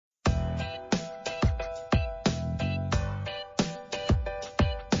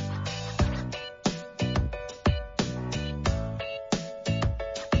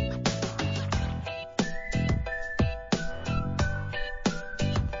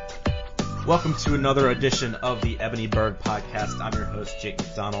Welcome to another edition of the Ebony Bird Podcast. I'm your host, Jake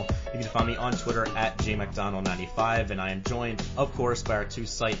McDonald. You can find me on Twitter at jmcdonald95, and I am joined, of course, by our two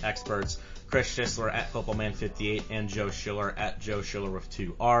site experts, Chris Schisler at FootballMan58 and Joe Schiller at Joe Schiller with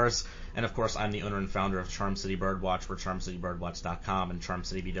two R's. And, of course, I'm the owner and founder of Charm City Birdwatch. We're charmcitybirdwatch.com and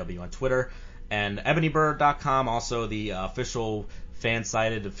CharmCityBW on Twitter. And EbonyBird.com, also the official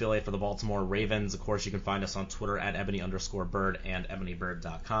fan-sided affiliate for the Baltimore Ravens. Of course, you can find us on Twitter at Ebony_Bird and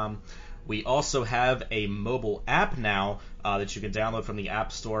EbonyBird.com. We also have a mobile app now that you can download from the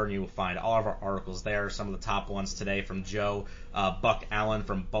App Store, and you will find all of our articles there. Some of the top ones today from Joe, Buck Allen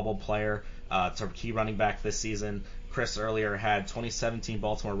from Bubble Player, to key running back this season. Chris earlier had 2017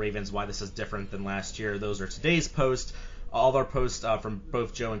 Baltimore Ravens, why this is different than last year. Those are today's posts. All of our posts from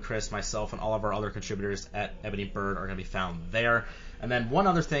both Joe and Chris, myself, and all of our other contributors at Ebony Bird are going to be found there. And then one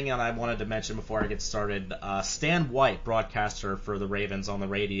other thing that I wanted to mention before I get started, Stan White, broadcaster for the Ravens on the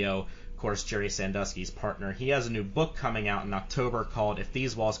radio, of course, Jerry Sandusky's partner, he has a new book coming out in October called If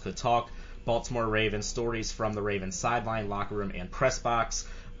These Walls Could Talk, Baltimore Ravens, Stories from the Ravens Sideline, Locker Room, and Press Box.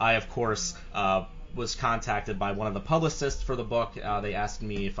 I, of course, was contacted by one of the publicists for the book. They asked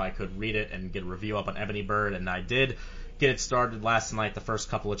me if I could read it and get a review up on Ebony Bird, and I did get it started last night, the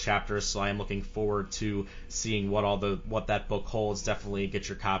first couple of chapters, so I am looking forward to seeing what that book holds. Definitely get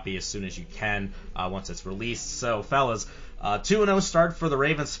your copy as soon as you can once it's released. So, fellas, 2-0 start for the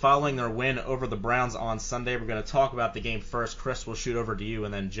Ravens following their win over the Browns on Sunday. We're going to talk about the game first. Chris, we'll shoot over to you,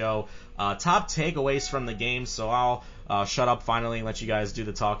 and then Joe. Top takeaways from the game, so I'll shut up finally and let you guys do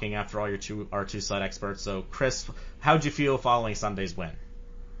the talking after all our two side experts. So, Chris, how'd you feel following Sunday's win?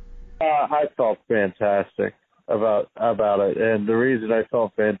 I felt fantastic about it, and the reason I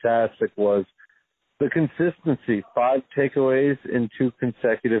felt fantastic was the consistency. 5 takeaways in 2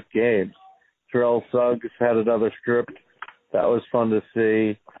 consecutive games. Terrell Suggs had another script. That was fun to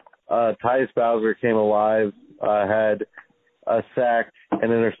see. Tyus Bowser came alive, had a sack,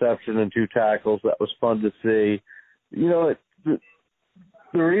 an interception, and 2 tackles. That was fun to see. You know,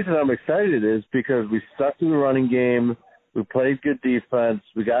 the reason I'm excited is because we stuck to the running game, we played good defense,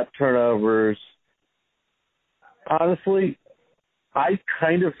 we got turnovers. Honestly, I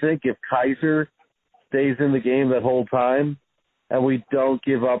kind of think if Kizer stays in the game that whole time and we don't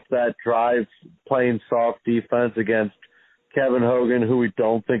give up that drive playing soft defense against Kevin Hogan, who we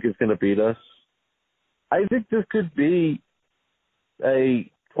don't think is going to beat us, I think this could be a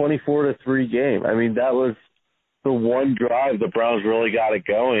 24-3 game. I mean, that was the one drive the Browns really got it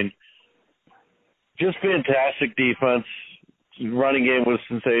going. Just fantastic defense. Running game was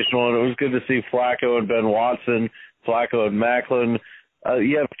sensational, and it was good to see Flacco and Ben Watson, Flacco and Macklin.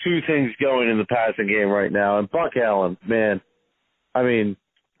 You have 2 things going in the passing game right now, and Buck Allen, man, I mean,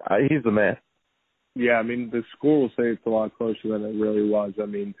 he's the man. Yeah, I mean, the score will say it's a lot closer than it really was. I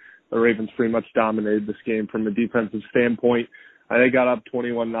mean, the Ravens pretty much dominated this game from a defensive standpoint. They got up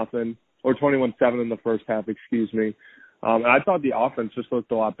 21-0, or 21-7 in the first half, excuse me. And I thought the offense just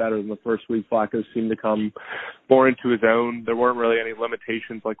looked a lot better than the first week. Flacco seemed to come more into his own. There weren't really any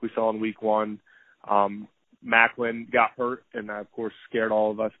limitations like we saw in week 1. Macklin got hurt, and that, of course, scared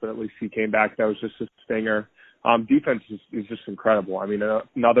all of us, but at least he came back. That was just a stinger. Defense is just incredible. I mean,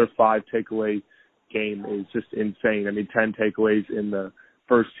 another 5 takeaway game is just insane. I mean, 10 takeaways in the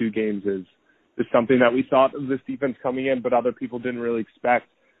first 2 games is something that we thought of this defense coming in, but other people didn't really expect.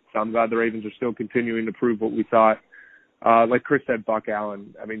 So I'm glad the Ravens are still continuing to prove what we thought. Like Chris said, Buck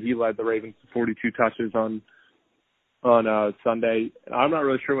Allen, I mean, he led the Ravens to 42 touches on Sunday. I'm not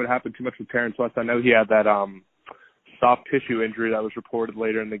really sure what happened too much with Terrence West. I know he had that soft tissue injury that was reported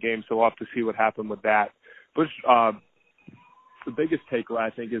later in the game, so we'll have to see what happened with that. But the biggest takeaway, I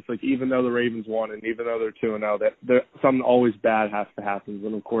think, is like even though the Ravens won and even though they're 2-0, that something always bad has to happen.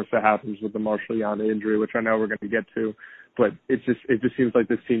 And, of course, that happens with the Marshall Yanda injury, which I know we're going to get to. But it just seems like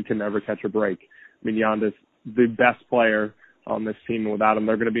this team can never catch a break. I mean, Yanda's the best player on this team, and without him,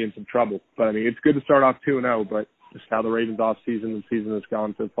 they're going to be in some trouble. But, I mean, it's good to start off 2-0, but just how the Ravens off-season and season has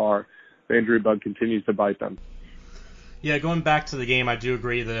gone so far, the injury bug continues to bite them. Yeah, going back to the game, I do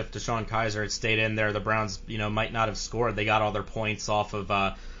agree that if DeShone Kizer had stayed in there, the Browns, might not have scored. They got all their points off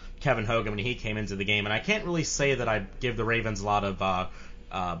of Kevin Hogan when he came into the game, and I can't really say that I give the Ravens a lot of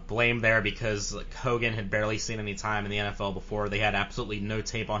blame there because Hogan had barely seen any time in the NFL before. They had absolutely no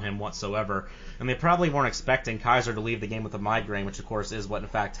tape on him whatsoever, and they probably weren't expecting Kizer to leave the game with a migraine, which of course is what in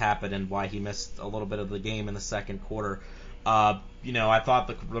fact happened and why he missed a little bit of the game in the second quarter. I thought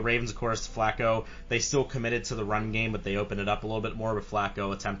the Ravens, of course, Flacco, they still committed to the run game, but they opened it up a little bit more with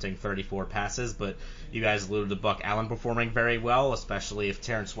Flacco attempting 34 passes. But you guys alluded to Buck Allen performing very well, especially if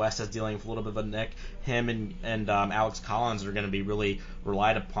Terrence West is dealing with a little bit of a nick. Him and Alex Collins are going to be really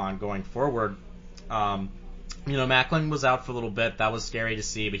relied upon going forward. Macklin was out for a little bit. That was scary to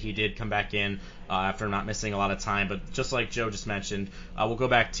see, but he did come back in after not missing a lot of time. But just like Joe just mentioned, we'll go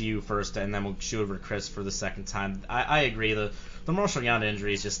back to you first, and then we'll shoot over to Chris for the second time. I agree. The Marshall Yanda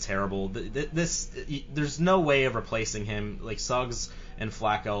injury is just terrible. There's no way of replacing him. Like Suggs and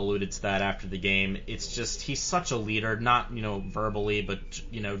Flacco alluded to that after the game. It's just he's such a leader, not verbally, but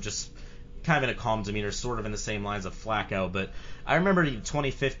just kind of in a calm demeanor, sort of in the same lines of Flacco. But I remember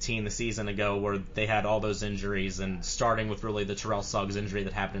 2015, the season ago, where they had all those injuries, and starting with really the Terrell Suggs injury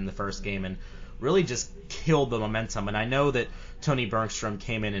that happened in the first game, and really just killed the momentum. And I know that Tony Bergstrom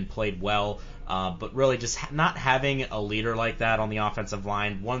came in and played well, but really just not having a leader like that on the offensive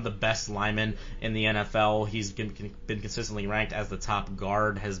line, one of the best linemen in the NFL, he's been consistently ranked as the top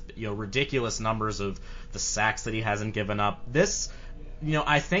guard, has ridiculous numbers of the sacks that he hasn't given up.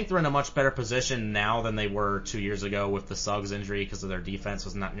 I think they're in a much better position now than they were 2 years ago with the Suggs injury because of their defense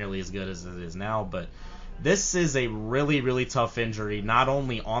was not nearly as good as it is now. But this is a really, really tough injury, not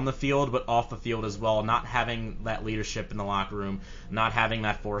only on the field but off the field as well. Not having that leadership in the locker room, not having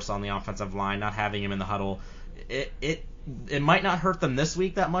that force on the offensive line, not having him in the huddle. It might not hurt them this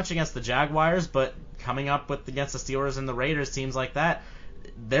week that much against the Jaguars, but coming up against the Steelers and the Raiders, teams like that,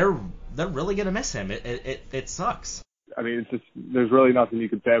 they're really going to miss him. It sucks. I mean, it's just there's really nothing you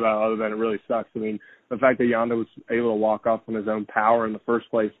can say about it other than it really sucks. I mean, the fact that Yanda was able to walk off on his own power in the first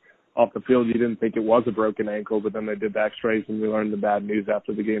place off the field, you didn't think it was a broken ankle, but then they did the x-rays and we learned the bad news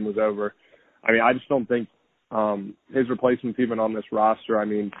after the game was over. I mean, I just don't think his replacement's even on this roster. I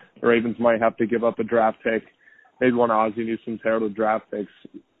mean, the Ravens might have to give up a draft pick. They'd want Ozzie Newsome's heralded draft picks.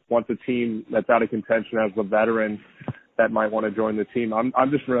 Once a team that's out of contention has a veteran that might want to join the team, I'm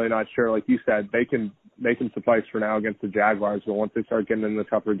just really not sure. Like you said, they can suffice for now against the Jaguars, but once they start getting in the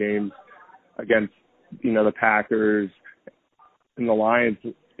tougher games against, the Packers and the Lions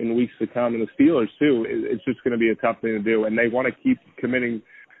in weeks to come, and the Steelers too, it's just going to be a tough thing to do. And they want to keep committing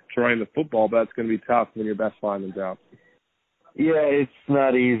to running the football, but that's going to be tough when your best lineman's out. Yeah, it's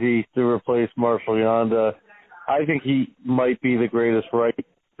not easy to replace Marshall Yanda. I think he might be the greatest right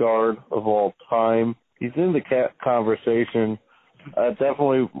guard of all time. He's in the conversation.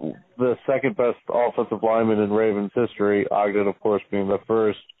 Definitely the second best offensive lineman in Ravens history, Ogden, of course, being the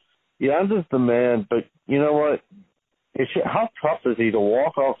first. Yanda's the man, but you know what? How tough is he to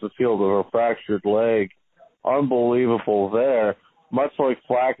walk off the field with a fractured leg? Unbelievable there. Much like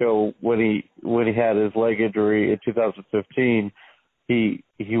Flacco when he had his leg injury in 2015, he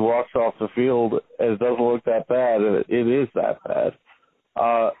walks off the field and it doesn't look that bad, and it is that bad.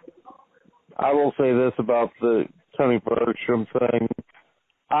 I will say this about the Tony Bergstrom thing.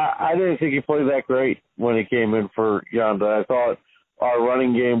 I didn't think he played that great when he came in for Yanda. I thought our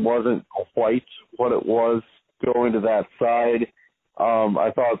running game wasn't quite what it was going to that side.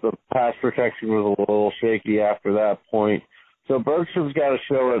 I thought the pass protection was a little shaky after that point. So Bergstrom's got to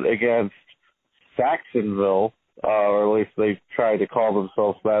show it against Saxonville, or at least they tried to call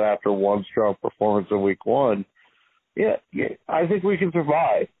themselves that after one strong performance in week one. Yeah, I think we can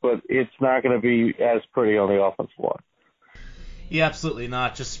survive, but it's not going to be as pretty on the offensive line. Yeah, absolutely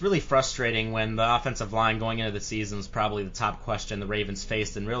not. Just really frustrating when the offensive line going into the season was probably the top question the Ravens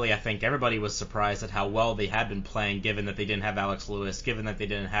faced, and really I think everybody was surprised at how well they had been playing, given that they didn't have Alex Lewis, given that they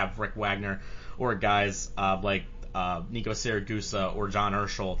didn't have Rick Wagner, or guys like Nico Siragusa or John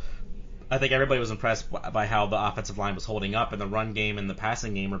Urschel. I think everybody was impressed by how the offensive line was holding up, and the run game and the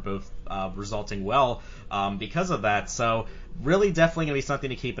passing game are both resulting well because of that. So really definitely going to be something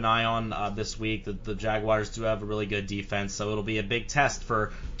to keep an eye on this week. The Jaguars do have a really good defense, so it'll be a big test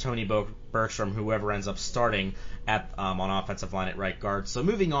for Tony Bergstrom, whoever ends up starting on offensive line at right guard. So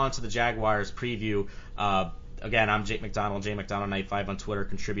moving on to the Jaguars preview. Again, I'm Jake McDonald, JMcDonald95 on Twitter,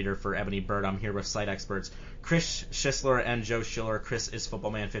 contributor for Ebony Bird. I'm here with site experts Chris Schisler and Joe Schiller. Chris is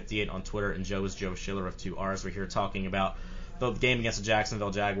Footballman58 on Twitter, and Joe is Joe Schiller of 2Rs. We're here talking about the game against the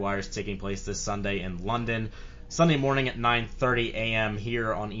Jacksonville Jaguars taking place this Sunday in London. Sunday morning at 9:30 a.m.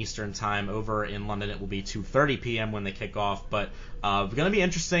 here on Eastern Time. Over in London, it will be 2:30 p.m. when they kick off. But it's going to be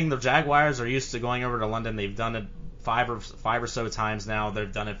interesting. The Jaguars are used to going over to London. They've done it five or so times now.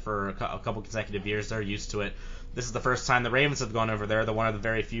 They've done it for a couple consecutive years. They're used to it. this is the first time the Ravens have gone over there. They're one of the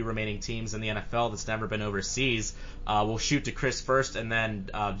very few remaining teams in the NFL that's never been overseas. We'll shoot to Chris first, and then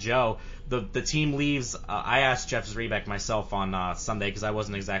Joe. The team leaves. I asked Jeff Zrebeck myself on Sunday because I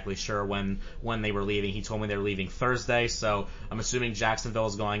wasn't exactly sure when they were leaving. He told me they were leaving Thursday, so I'm assuming Jacksonville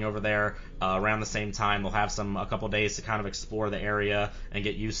is going over there around the same time. They'll have a couple days to kind of explore the area and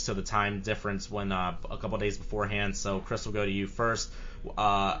get used to the time difference when a couple days beforehand. So Chris, will go to you first.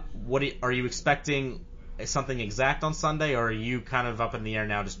 Are you expecting something exact on Sunday, or are you kind of up in the air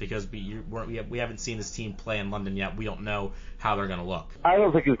now just because we haven't seen this team play in London yet? We don't know how they're going to look. I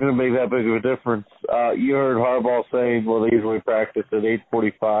don't think it's going to make that big of a difference. You heard Harbaugh saying, well, they usually practice at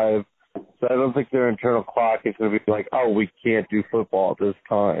 8:45, so I don't think their internal clock is going to be like, oh, we can't do football at this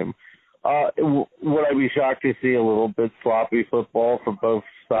time. Would I be shocked to see a little bit sloppy football from both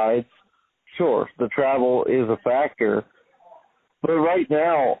sides? Sure, the travel is a factor. But right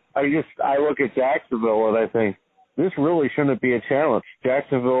now, I look at Jacksonville and I think this really shouldn't be a challenge.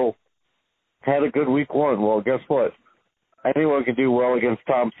 Jacksonville had a good week one. Well, guess what? Anyone can do well against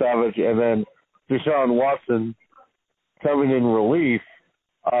Tom Savage, and then Deshaun Watson coming in relief.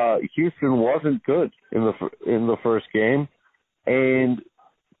 Houston wasn't good in the first game, and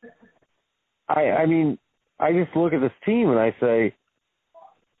I mean, I just look at this team and I say,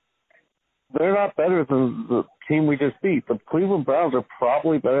 they're not better than the team we just beat. The Cleveland Browns are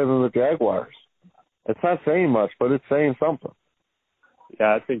probably better than the Jaguars. It's not saying much, but it's saying something.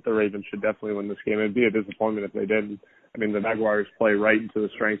 Yeah, I think the Ravens should definitely win this game. It'd be a disappointment if they didn't. I mean, the Jaguars play right into the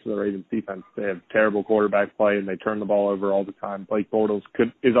strengths of the Ravens defense. They have terrible quarterback play, and they turn the ball over all the time. Blake Bortles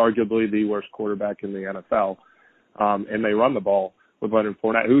is arguably the worst quarterback in the NFL, and they run the ball with Leonard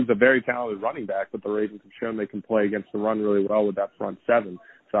Fournette, who's a very talented running back, but the Ravens have shown they can play against the run really well with that front seven.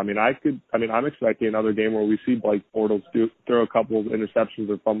 So, I'm expecting another game where we see Blake Bortles throw a couple of interceptions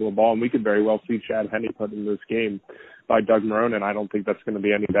or fumble the ball, and we could very well see Chad Henne put in this game by Doug Marrone, and I don't think that's going to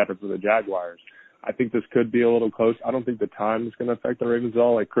be any better for the Jaguars. I think this could be a little close. I don't think the time is going to affect the Ravens at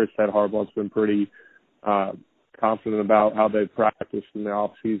all. Like Chris said, Harbaugh's been pretty confident about how they've practiced in the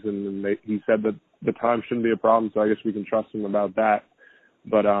offseason, and he said that the time shouldn't be a problem, so I guess we can trust him about that.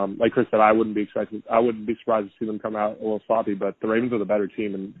 But like Chris said, I wouldn't be surprised to see them come out a little sloppy. But the Ravens are the better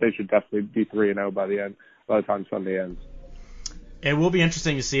team, and they should definitely be 3-0 by the time Sunday ends. It will be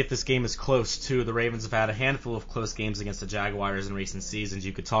interesting to see if this game is close too. The Ravens have had a handful of close games against the Jaguars in recent seasons.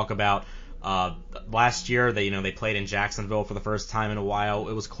 You could talk about last year. They played in Jacksonville for the first time in a while.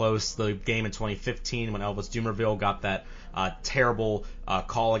 It was close. The game in 2015 when Elvis Dumervil got that terrible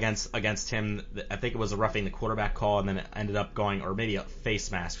call against him. I think it was a roughing the quarterback call, and then it ended up going, or maybe a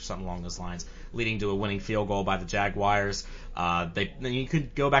face mask or something along those lines, leading to a winning field goal by the Jaguars. You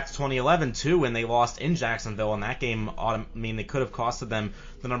could go back to 2011 too, when they lost in Jacksonville, and that game, they could have costed them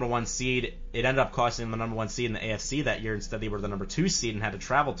the number one seed. It ended up costing them the number one seed in the AFC that year. Instead, they were the number 2 seed and had to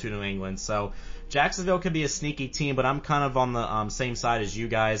travel to New England. So Jacksonville could be a sneaky team, but I'm kind of on the same side as you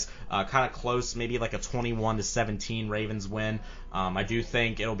guys, kind of close, maybe like a 21-17 Ravens win. I do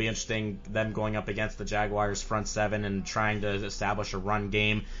think it'll be interesting them going up against the Jaguars front seven and trying to establish a run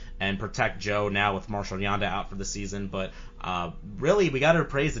game and protect Joe now with Marshall Yanda out for the season. But really, we got to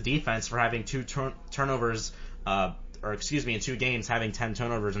praise the defense for having turnovers, in 2 games, having 10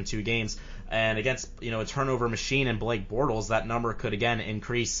 turnovers in 2 games. And against a turnover machine in Blake Bortles, that number could again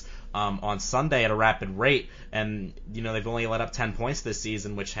increase on Sunday at a rapid rate. And they've only let up 10 points this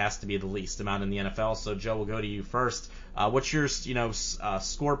season, which has to be the least amount in the NFL. So Joe, we'll go to you first. What's your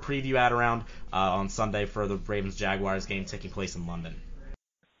score preview at around on Sunday for the Ravens-Jaguars game taking place in London?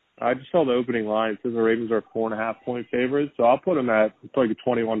 I just saw the opening line. It says the Ravens are 4.5-point favorites, so I'll put them at like a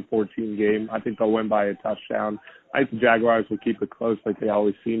 21-14 game. I think they'll win by a touchdown. I think the Jaguars will keep it close like they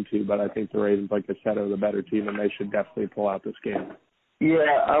always seem to, but I think the Ravens, like I said, are the better team, and they should definitely pull out this game.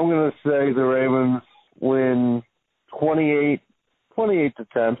 Yeah, I'm going to say the Ravens win 28-10.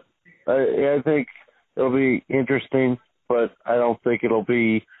 I think it'll be interesting, but I don't think it'll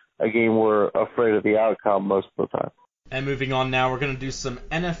be a game we're afraid of the outcome most of the time. And moving on now, we're going to do some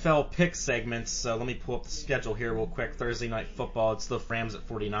NFL pick segments. So let me pull up the schedule here real quick. Thursday night football, it's the Rams at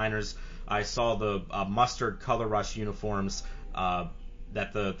 49ers. I saw the mustard color rush uniforms that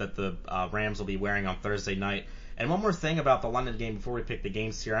the Rams will be wearing on Thursday night. And one more thing about the London game before we pick the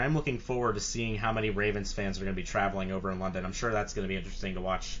games here. I'm looking forward to seeing how many Ravens fans are going to be traveling over in London. I'm sure that's going to be interesting to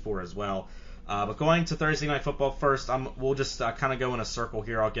watch for as well. But going to Thursday night football first, we'll just kind of go in a circle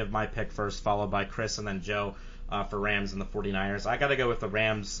here. I'll give my pick first, followed by Chris and then Joe. for Rams and the 49ers. I got to go with the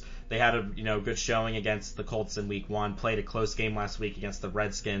Rams. They had a good showing against the Colts in Week 1. Played a close game last week against the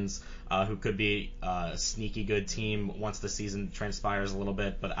Redskins, who could be a sneaky good team once the season transpires a little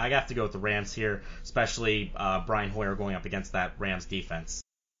bit. But I have to go with the Rams here, especially Brian Hoyer going up against that Rams defense.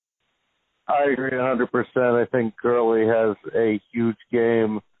 I agree 100%. I think Gurley has a huge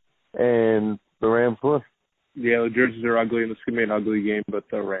game, and the Rams win. Yeah, the jerseys are ugly, and this could be an ugly game, but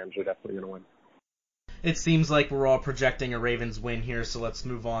the Rams are definitely going to win. It seems like we're all projecting a Ravens win here, so let's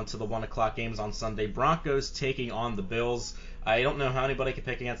move on to the 1 o'clock games on Sunday. Broncos taking on the Bills. I don't know how anybody can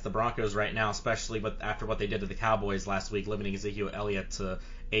pick against the Broncos right now, especially after what they did to the Cowboys last week, limiting Ezekiel Elliott to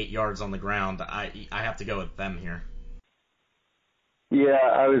 8 yards on the ground. I have to go with them here. Yeah,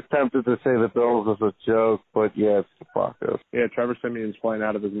 I was tempted to say the Bills was a joke, but yeah, it's the Broncos. Yeah, Trevor Siemian's playing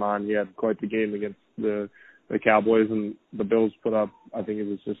out of his mind. He had quite the game against the Cowboys, and the Bills put up, I think it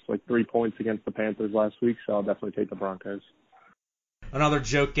was just like 3 points against the Panthers last week, so I'll definitely take the Broncos. Another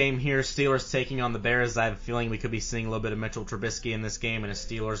joke game here, Steelers taking on the Bears. I have a feeling we could be seeing a little bit of Mitchell Trubisky in this game and a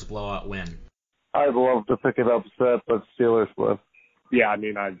Steelers blowout win. I'd love to pick it upset, but Steelers win. Yeah, I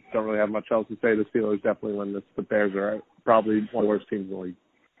mean, I don't really have much else to say. The Steelers definitely win this. The Bears are probably one of the worst teams in the league.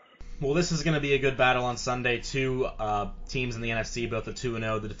 Well, this is going to be a good battle on Sunday. Two teams in the NFC, both the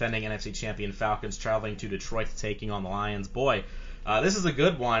 2-0, the defending NFC champion Falcons traveling to Detroit, taking on the Lions. Boy, this is a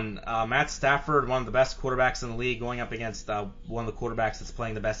good one. Matt Stafford, one of the best quarterbacks in the league, going up against one of the quarterbacks that's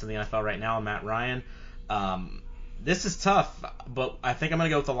playing the best in the NFL right now, Matt Ryan. This is tough, but I think I'm going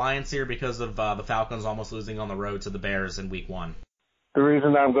to go with the Lions here because of the Falcons almost losing on the road to the Bears in Week 1. The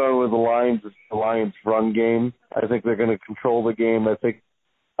reason I'm going with the Lions is the Lions' run game. I think they're going to control the game. I think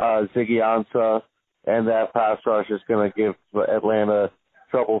Ziggy Ansah and that pass rush is going to give Atlanta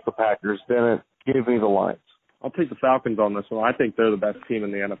trouble if the Packers didn't. Give me the Lions. I'll take the Falcons on this one. I think they're the best team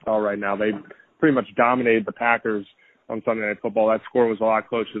in the NFL right now. They pretty much dominated the Packers on Sunday Night Football. That score was a lot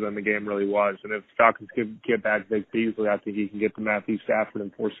closer than the game really was. And if the Falcons can get back Vic Beasley, I think he can get to Matthew Stafford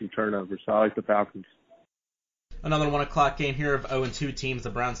and force some turnovers. So I like the Falcons. Another 1 o'clock game here of 0-2 teams, the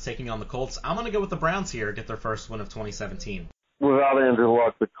Browns taking on the Colts. I'm going to go with the Browns here, get their first win of 2017. Without Andrew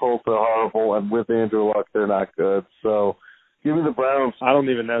Luck, the Colts are horrible, and with Andrew Luck, they're not good. So give me the Browns. I don't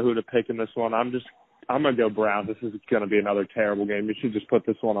even know who to pick in this one. I'm going to go Browns. This is going to be another terrible game. You should just put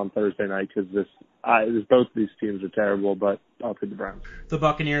this one on Thursday night because both of these teams are terrible, but I'll take the Browns. The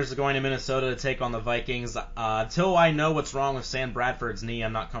Buccaneers are going to Minnesota to take on the Vikings. Until I know what's wrong with Sam Bradford's knee,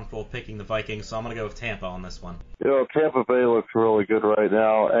 I'm not comfortable picking the Vikings, so I'm going to go with Tampa on this one. Tampa Bay looks really good right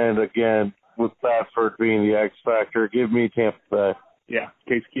now, and again, with Bradford being the X factor, give me Tampa Bay. Yeah,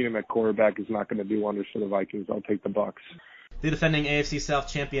 Case Keenum at quarterback is not going to do wonders for the Vikings. I'll take the Bucs. The defending AFC South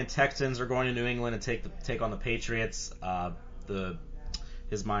champion Texans are going to New England and take on the Patriots.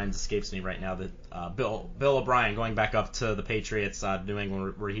 His mind escapes me right now. That Bill O'Brien going back up to the Patriots, New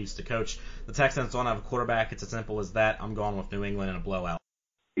England, where he used to coach. The Texans don't have a quarterback. It's as simple as that. I'm going with New England in a blowout.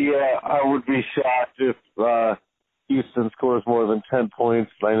 Yeah, I would be shocked if Houston scores more than 10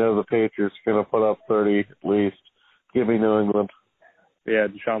 points. I know the Patriots are going to put up 30 at least. Give me New England. Yeah,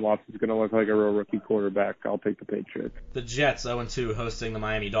 Deshaun Watson's going to look like a real rookie quarterback. I'll take the Patriots. The Jets 0-2 hosting the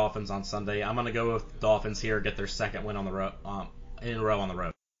Miami Dolphins on Sunday. I'm going to go with the Dolphins here, get their second win on the road, in a row on the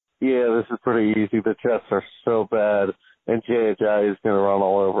road. Yeah, this is pretty easy. The Jets are so bad, and J.J. is going to run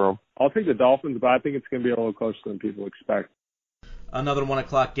all over them. I'll take the Dolphins, but I think it's going to be a little closer than people expect. Another 1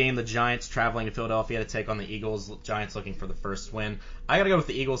 o'clock game, the Giants traveling to Philadelphia to take on the Eagles. Giants looking for the first win. I got to go with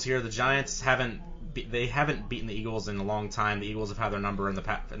the Eagles here. The Giants haven't beaten the Eagles in a long time. The Eagles have had their number in the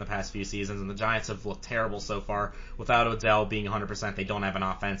past few seasons, and the Giants have looked terrible so far. Without Odell being 100%, they don't have an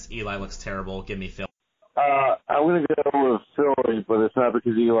offense. Eli looks terrible. Give me Philly. I'm going to go with Philly, but it's not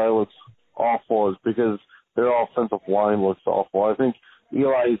because Eli looks awful. It's because their offensive line looks awful. I think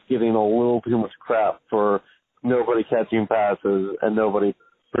Eli is getting a little too much crap for nobody catching passes and nobody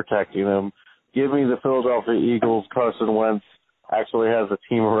protecting him. Give me the Philadelphia Eagles. Carson Wentz actually has a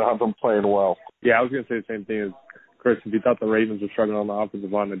team around him playing well. Yeah, I was going to say the same thing as Chris. If you thought the Ravens were struggling on the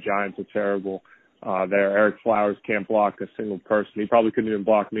offensive line, the Giants are terrible. Eric Flowers can't block a single person. He probably couldn't even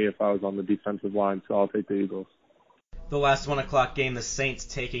block me if I was on the defensive line, so I'll take the Eagles. The last 1 o'clock game, the Saints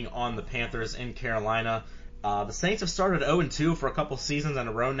taking on the Panthers in Carolina. The Saints have started 0-2 for a couple seasons in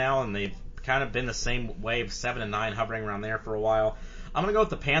a row now, and they've kind of been the same way of 7-9, hovering around there for a while. I'm going to go with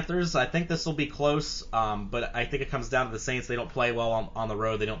the Panthers. I think this will be close, but I think it comes down to the Saints. They don't play well on the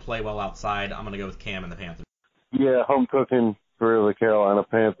road. They don't play well outside. I'm going to go with Cam and the Panthers. Yeah, home cooking for the Carolina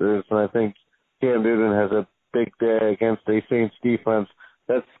Panthers, and I think Cam Newton has a big day against a Saints defense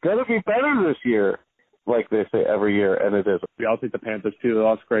that's going to be better this year, like they say every year, and it isn't. Yeah, I'll take the Panthers, too. They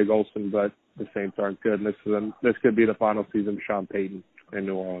lost Greg Olsen, but the Saints aren't good. good, and this could be the final season of Sean Payton in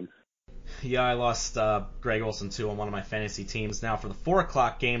New Orleans. Yeah, I lost Greg Olsen, too, on one of my fantasy teams. Now, for the 4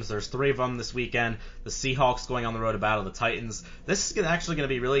 o'clock games, there's 3 of them this weekend. The Seahawks going on the road to battle the Titans. This is actually going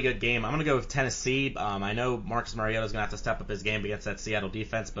to be a really good game. I'm going to go with Tennessee. I know Marcus Mariota is going to have to step up his game against that Seattle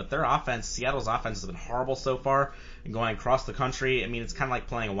defense, but Seattle's offense has been horrible so far, and going across the country. I mean, it's kind of like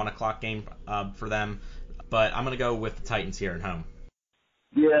playing a 1 o'clock game for them, but I'm going to go with the Titans here at home.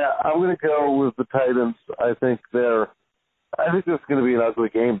 Yeah, I'm going to go with the Titans. I think this is going to be an ugly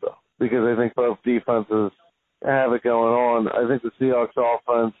game, though, because I think both defenses have it going on. I think the Seahawks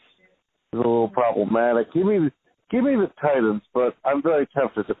offense is a little problematic. Give me the Titans, but I'm very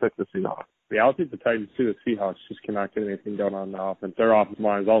tempted to pick the Seahawks. Yeah, I'll take the Titans too. The Seahawks just cannot get anything done on the offense. Their offensive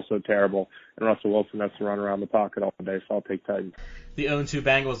line is also terrible, and Russell Wilson has to run around the pocket all day, so I'll take Titans. The 0-2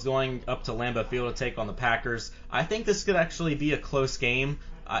 Bengals going up to Lambeau Field to take on the Packers. I think this could actually be a close game.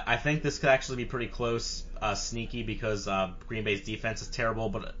 I think this could actually be pretty close, sneaky, because Green Bay's defense is terrible.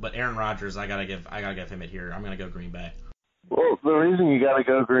 But Aaron Rodgers, I gotta give him it here. I'm gonna go Green Bay. Well, the reason you got to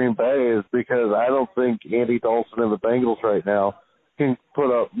go Green Bay is because I don't think Andy Dalton and the Bengals right now can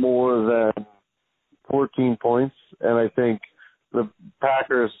put up more than 14 points, and I think the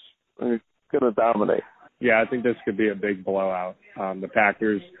Packers are going to dominate. Yeah, I think this could be a big blowout. The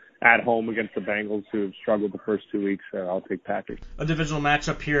Packers at home against the Bengals, who have struggled the first 2 weeks, so I'll take Packers. A divisional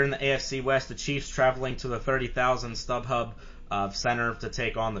matchup here in the AFC West. The Chiefs traveling to the 30,000 StubHub Center to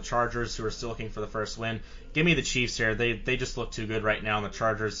take on the Chargers, who are still looking for the first win. Give me the Chiefs here. They just look too good right now, and the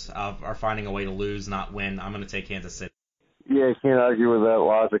Chargers are finding a way to lose, not win. I'm going to take Kansas City. Yeah, I can't argue with that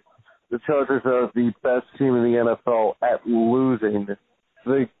logic. The Chargers are the best team in the NFL at losing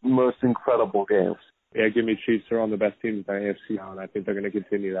the most incredible games. Yeah, give me Chiefs. They're on the best teams in the AFC now, and I think they're going to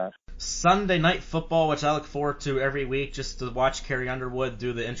continue that. Sunday Night Football, which I look forward to every week just to watch Carrie Underwood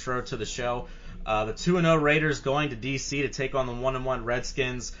do the intro to the show. The 2-0 Raiders going to D.C. to take on the 1-1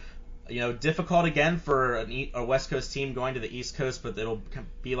 Redskins. Difficult again for a West Coast team going to the East Coast, but it'll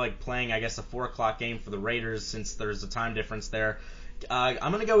be like playing, I guess, a 4 o'clock game for the Raiders since there's a time difference there.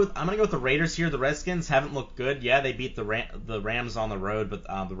 I'm gonna go with the Raiders here. The Redskins haven't looked good. Yeah, they beat the Rams on the road,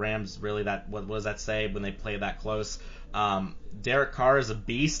 but the Rams really what does that say when they play that close? Derek Carr is a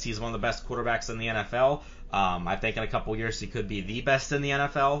beast. He's one of the best quarterbacks in the NFL. I think in a couple years he could be the best in the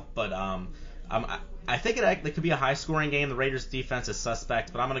NFL, but I think it could be a high-scoring game. The Raiders' defense is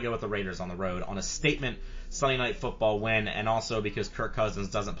suspect, but I'm going to go with the Raiders on the road on a statement Sunday Night Football win, and also because Kirk Cousins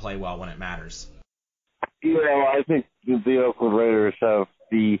doesn't play well when it matters. I think the Oakland Raiders have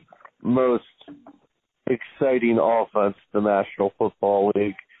the most exciting offense in the National Football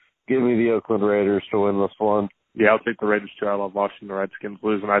League. Give me the Oakland Raiders to win this one. Yeah, I'll take the Raiders too. I love watching the Redskins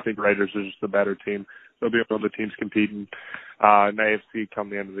lose, and I think Raiders are just the better team. They'll be one of the teams competing in the AFC come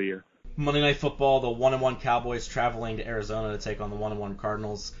the end of the year. Monday Night Football, the 1-1 Cowboys traveling to Arizona to take on the 1-1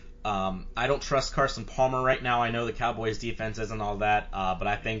 Cardinals. I don't trust Carson Palmer right now. I know the Cowboys defense isn't all that, but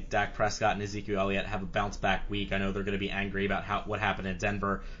I think Dak Prescott and Ezekiel Elliott have a bounce back week. I know they're going to be angry about what happened in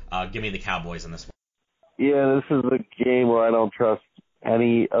Denver. Give me the Cowboys in this one. Yeah, this is a game where I don't trust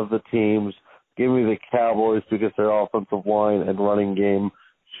any of the teams. Give me the Cowboys because their offensive line and running game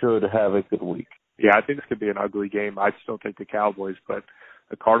should have a good week. Yeah, I think this could be an ugly game. I'd still take the Cowboys, but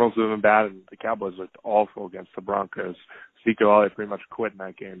the Cardinals have been bad, and the Cowboys looked awful against the Broncos. Ezekiel Elliott pretty much quit in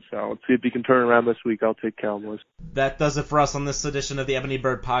that game. So let's see if he can turn around this week. I'll take Cowboys. That does it for us on this edition of the Ebony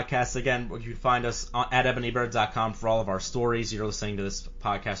Bird Podcast. Again, you can find us at ebonybird.com for all of our stories. You're listening to this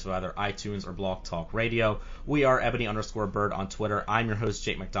podcast with either iTunes or Blog Talk Radio. We are Ebony_Bird on Twitter. I'm your host,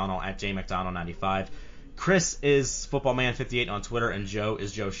 Jake McDonald, at JMcDonald95. Chris is FootballMan58 on Twitter, and Joe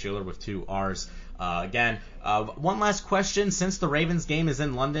is Joe Schiller with 2 R's. One last question. Since the Ravens game is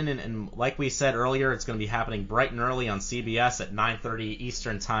in London, and like we said earlier, it's going to be happening bright and early on CBS at 9:30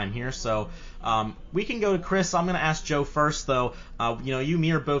 Eastern time here. So we can go to Chris. I'm going to ask Joe first, though. You and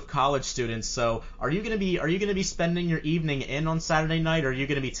me are both college students. So are you going to be spending your evening in on Saturday night, or are you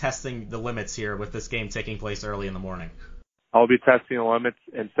going to be testing the limits here with this game taking place early in the morning? I'll be testing the limits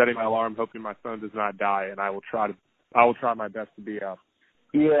and setting my alarm, hoping my phone does not die, and I will try my best to be up.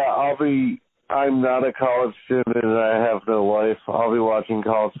 Yeah, I'm not a college student and I have no life. I'll be watching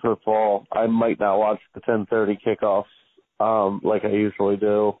college football. I might not watch the 10:30 kickoffs like I usually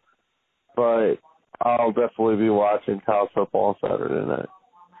do, but I'll definitely be watching college football on Saturday night.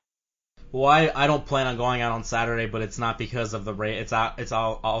 Well, I don't plan on going out on Saturday, but it's not because of the rain. It's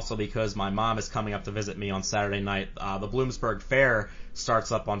also because my mom is coming up to visit me on Saturday night. The Bloomsburg Fair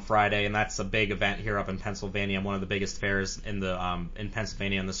starts up on Friday, and that's a big event here up in Pennsylvania, one of the biggest fairs in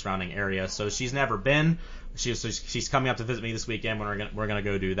Pennsylvania and the surrounding area. So she's never been, she's coming up to visit me this weekend. We're gonna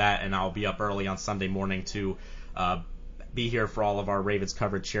go do that, and I'll be up early on Sunday morning to be here for all of our Ravens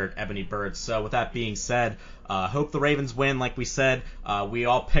coverage here at Ebony Bird. So with that being said, hope the Ravens win. Like we said, we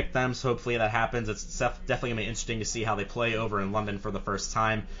all picked them, so hopefully that happens. It's definitely going to be interesting to see how they play over in London for the first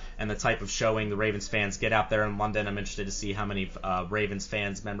time and the type of showing the Ravens fans get out there in London. I'm interested to see how many Ravens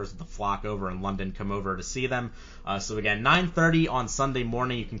fans, members of the flock over in London, come over to see them. So again, 9:30 on Sunday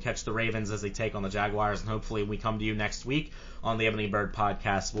morning, you can catch the Ravens as they take on the Jaguars, and hopefully we come to you next week on the Ebony Bird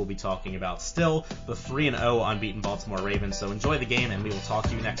podcast. We'll be talking about still the 3-0 unbeaten Baltimore Ravens. So enjoy the game, and we will talk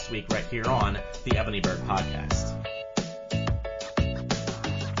to you next week right here on the Ebony Bird podcast.